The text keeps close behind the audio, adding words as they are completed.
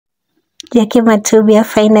Jackie Matubia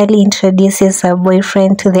finally introduces her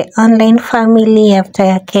boyfriend to the online family after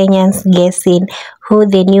Kenyans guessing who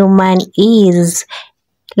the new man is.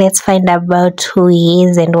 Let's find about who he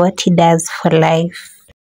is and what he does for life.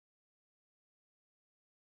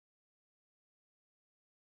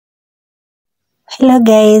 Hello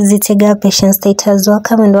guys, it's your girl Patience Status.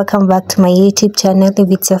 Welcome back to my YouTube channel.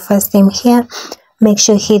 If it's your first time here, make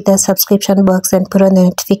sure you hit the subscription box and put on the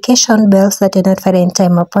notification bell so that you're notified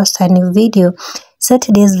anytime I post a new video. So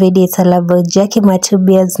today's video is all about Jackie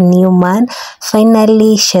Matubia's new man.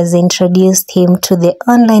 Finally, she has introduced him to the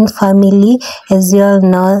online family. As you all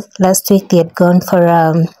know, last week they had gone for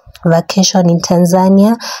vacation in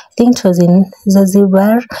Tanzania. I think it was in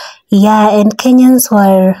Zanzibar. Yeah, and Kenyans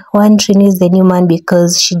were wondering who's the new man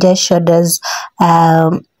because she just showed us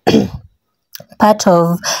part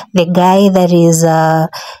of the guy that is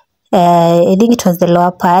I think it was the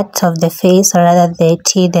lower part of the face, or rather the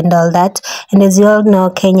teeth and all that. And as you all know,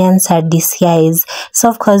 Kenyans are DCIs, so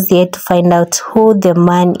of course they had to find out who the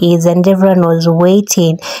man is, and everyone was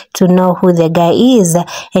waiting to know who the guy is.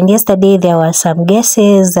 And yesterday there were some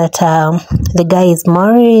guesses that the guy is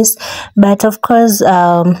Morris, but of course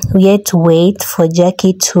we had to wait for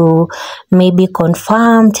Jackie to maybe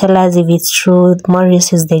confirm, tell us if it's true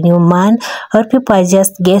Morris is the new man, or people are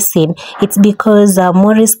just guessing. It's because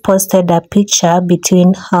Morris posted a picture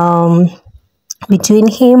between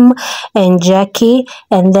him and Jackie,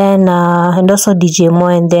 and then and also DJ Mo,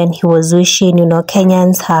 and then he was wishing, you know,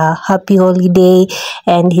 Kenyans a happy holiday,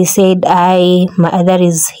 and he said that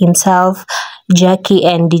is himself, Jackie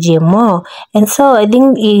and DJ Mo. And so I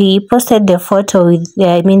think he posted the photo with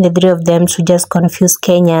the three of them to just confuse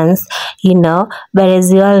Kenyans, you know, but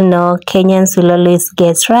as you all know, Kenyans will always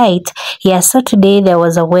guess right. Yeah, so today there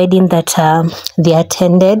was a wedding that they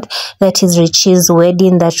attended, that is Richie's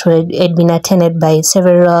wedding, that had been attended by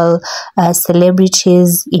several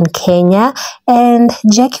celebrities in Kenya, and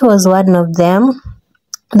Jackie was one of them,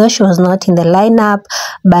 though she was not in the lineup,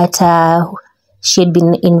 but she had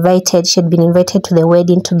been invited to the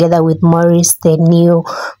wedding together with Morris, the new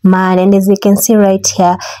man. And as you can see right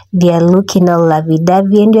here, they are looking all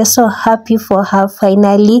lovey-dovey, and you're so happy for her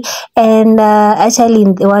finally. And actually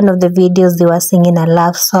in one of the videos they were singing a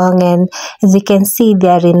love song, and as you can see they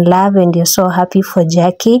are in love, and you're so happy for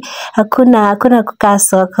Jackie. Hakuna kukaa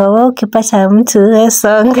soka, wewe ukipata mtu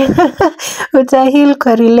song utahil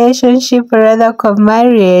kwa relationship, rather kwa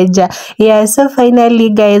marriage. Yeah, so finally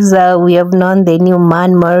guys, we have known the new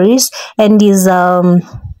man Morris, and he's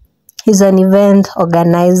an event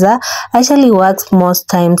organizer. Actually works most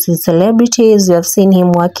times with celebrities. We have seen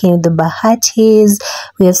him working with the Bahatis.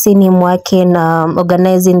 We have seen him working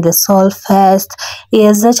organizing the Soul Fest. He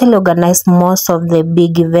has actually organized most of the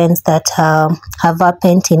big events that have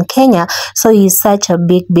happened in Kenya. So he's such a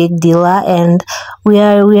big dealer, and we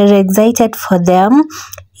are excited for them.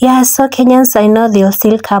 Yeah, so Kenyans, I know they'll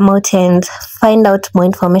still come out and find out more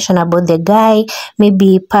information about the guy,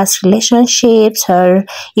 maybe past relationships, or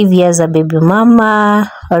if he has a baby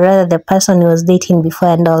mama, or rather the person he was dating before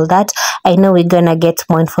and all that. I know we're gonna get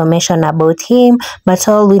more information about him, but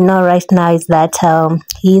all we know right now is that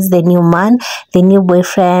he is the new man, the new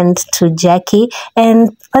boyfriend to Jackie,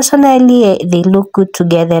 and personally they look good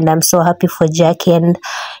together, and I'm so happy for Jackie. And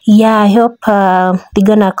yeah, I hope they're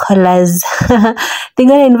gonna call us they're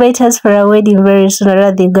gonna invite us for a wedding very soon, or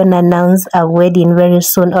rather they're gonna announce a wedding very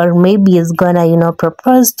soon, or maybe it's gonna, you know,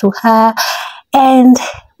 propose to her, and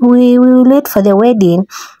we will wait for the wedding.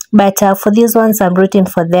 But for these ones, I'm rooting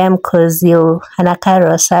for them because you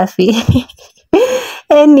anakaro safi.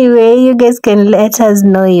 Anyway, you guys can let us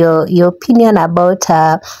know your opinion about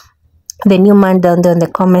the new man down there in the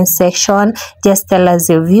comment section. Just tell us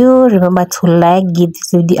your view. Remember to like, give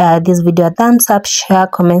this video a thumbs up, share,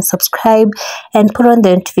 comment, subscribe, and put on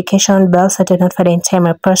the notification bell so that you're notified anytime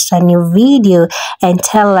I post a new video. And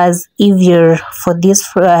tell us if you're for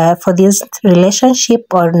this relationship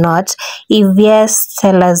or not. If yes,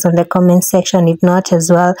 tell us on the comment section. If not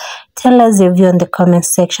as well, tell us your view on the comment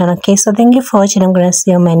section. Okay, so thank you for watching. I'm gonna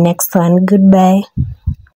see you on my next one. Goodbye.